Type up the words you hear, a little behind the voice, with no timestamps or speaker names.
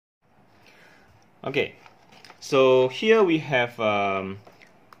Okay, so here we have a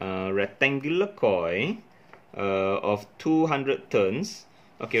rectangular coil of 200 turns.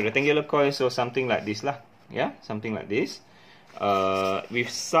 Okay, rectangular coil, so something like this lah. Yeah, something like this. With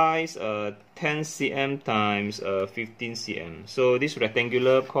size 10 cm times 15 cm. So this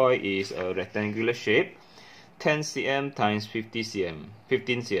rectangular coil is a rectangular shape, 10 cm times 50 cm,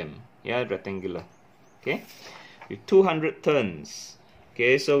 15 cm. Yeah, rectangular. Okay, with 200 turns.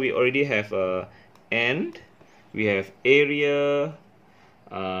 Okay, so we already have end, we have area,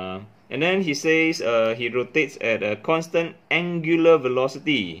 and then he says he rotates at a constant angular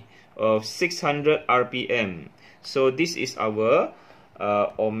velocity of 600 rpm. So this is our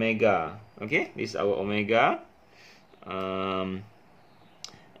omega. Okay, this is our omega.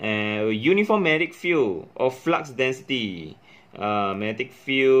 Uniform magnetic field of flux density. Magnetic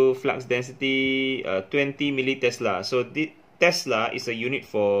field flux density 20 millitesla. So the Tesla is a unit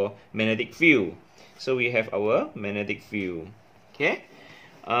for magnetic field. So we have our magnetic field. Okay.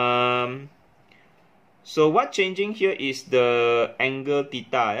 So what changing here is the angle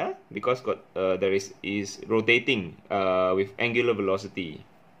theta, yeah? Because there is rotating with angular velocity.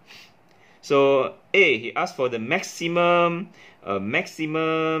 So A, he asked for the maximum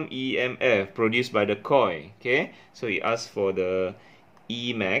EMF produced by the coil. Okay, so he asked for the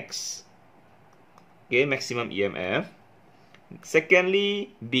E max. Okay, maximum EMF.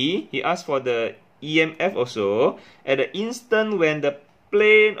 Secondly, B, he asked for the EMF also at the instant when the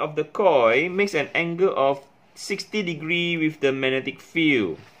plane of the coil makes an angle of 60 degrees with the magnetic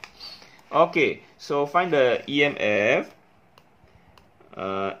field. Okay, so find the EMF.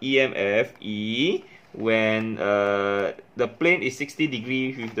 EMF E when the plane is 60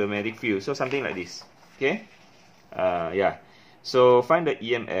 degrees with the magnetic field. So something like this. Okay. Yeah. So find the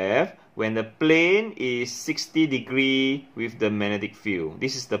EMF when the plane is 60 degrees with the magnetic field.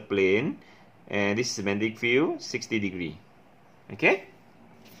 This is the plane, and this is the magnetic field, 60 degrees. Okay.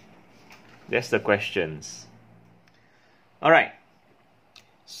 That's the questions. All right.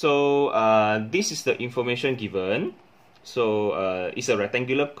 So this is the information given. So it's a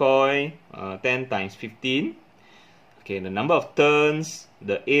rectangular coil, 10 times 15. Okay, the number of turns,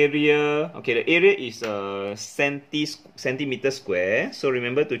 the area. Okay, the area is centimeter square. So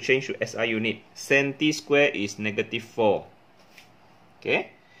remember to change to SI unit. Centi square is -4. Okay,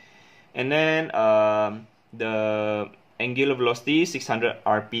 and then the angular velocity 600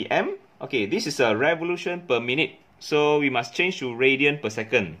 rpm. Okay, this is a revolution per minute. So we must change to radian per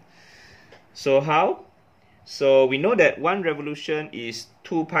second. So how? So we know that one revolution is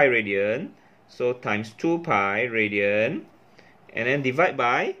 2 pi radian. So times 2 pi radian, and then divide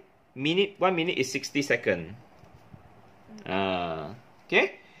by minute. 1 minute is 60 seconds.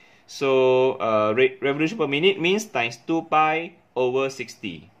 Okay. So revolution per minute means times 2 pi over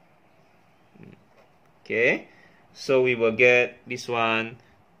 60. Okay. So we will get this one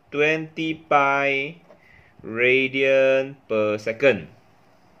 20 pi radian per second.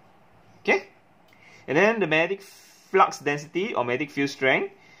 Okay. And then the magnetic flux density or magnetic field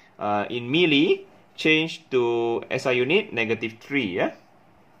strength in milli change to SI unit -3, yeah?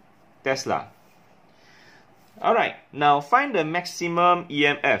 Tesla. Alright, now find the maximum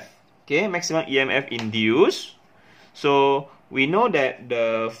EMF. Okay, maximum EMF induced. So we know that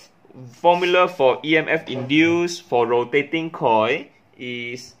the formula for EMF induced for rotating coil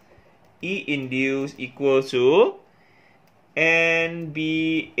is E induced equal to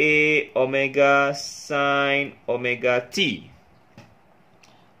NBA omega sine omega t.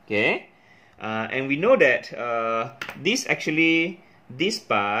 Okay, and we know that this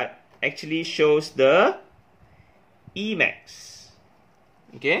part actually shows the E max.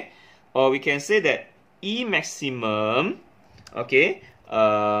 Okay, or we can say that E maximum. Okay,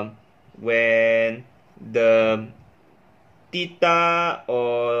 when the theta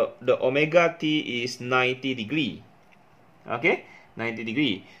or the omega t is 90 degree. Okay, 90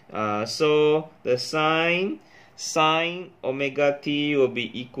 degree. So the sine omega t will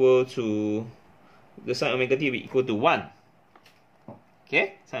be equal to 1.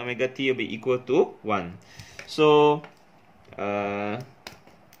 Okay, sine omega t will be equal to 1. So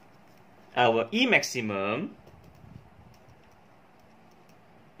our E maximum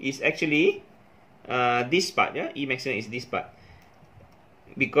is actually this part. Yeah, E maximum is this part.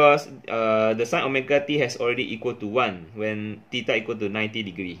 Because the sine omega t has already equal to 1 when theta equal to 90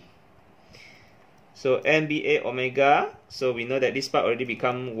 degree. So NBA omega, so we know that this part already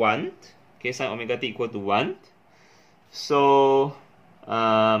become 1. Okay, sine omega t equal to 1. So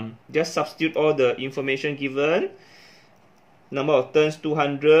just substitute all the information given. Number of turns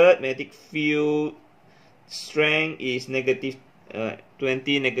 200, magnetic field strength is -20,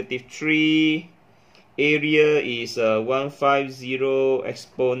 -3. area is 150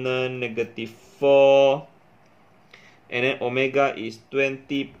 exponent -4, and then omega is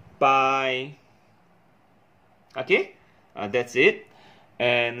 20 pi. Okay, that's it.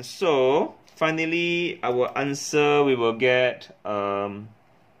 And so finally our answer, we will get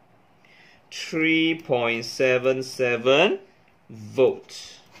 3.77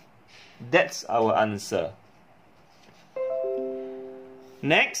 volts. That's our answer.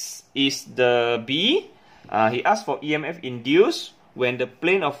 Next is the B. He asked for EMF induced when the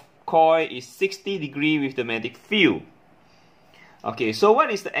plane of coil is 60 degree with the magnetic field. Okay, so what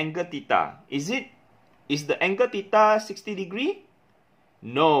is the angle theta? Is the angle theta 60 degree?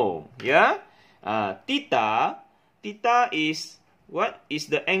 No, yeah. Theta is what? Is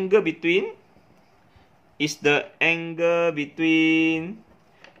the angle between? Is the angle between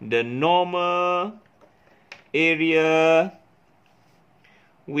the normal area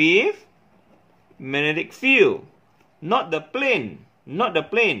with magnetic field, not the plane. Not the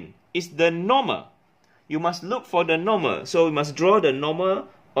plane. It's the normal. You must look for the normal. So we must draw the normal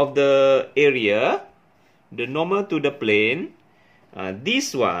of the area, the normal to the plane.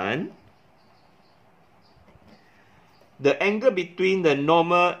 This one, the angle between the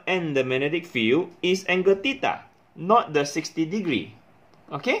normal and the magnetic field is angle theta, not the 60 degree.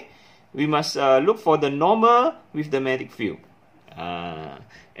 Okay? We must look for the normal with the magnetic field.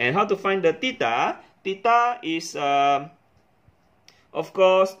 And how to find the theta? Theta is, of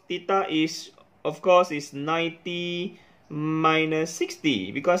course, is 90 minus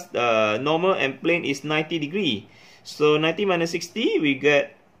 60, because the normal and plane is 90 degree. So 90 minus 60, we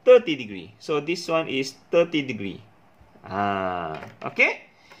get 30 degree. So this one is 30 degree. Okay?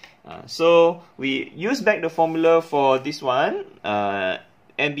 So we use back the formula for this one.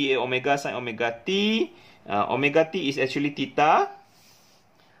 NBA omega sine omega t. Omega t is actually theta.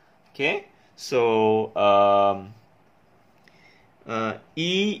 Okay? So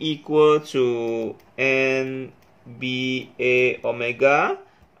E equal to NBA omega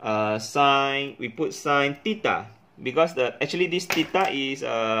sine, we put sine theta, because this theta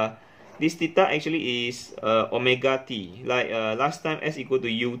actually is omega t, like last time s equal to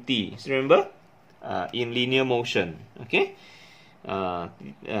ut. So remember, in linear motion. Okay,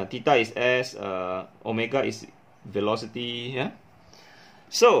 theta is s, omega is velocity. Yeah.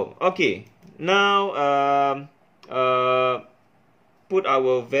 So okay, now put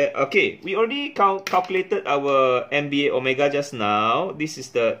our okay, we already calculated our MBA omega just now. This is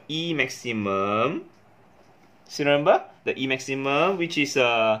the E maximum. So remember the E maximum, which is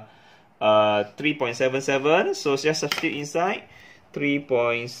 3.77. So just substitute inside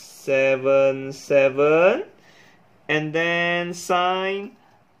 3.77, and then sine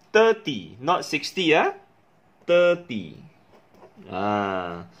 30, not 60, 30.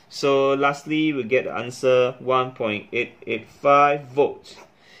 So lastly, we get the answer 1.885 volts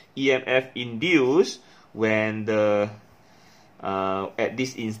EMF induced when the at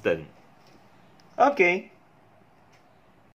this instant. Okay.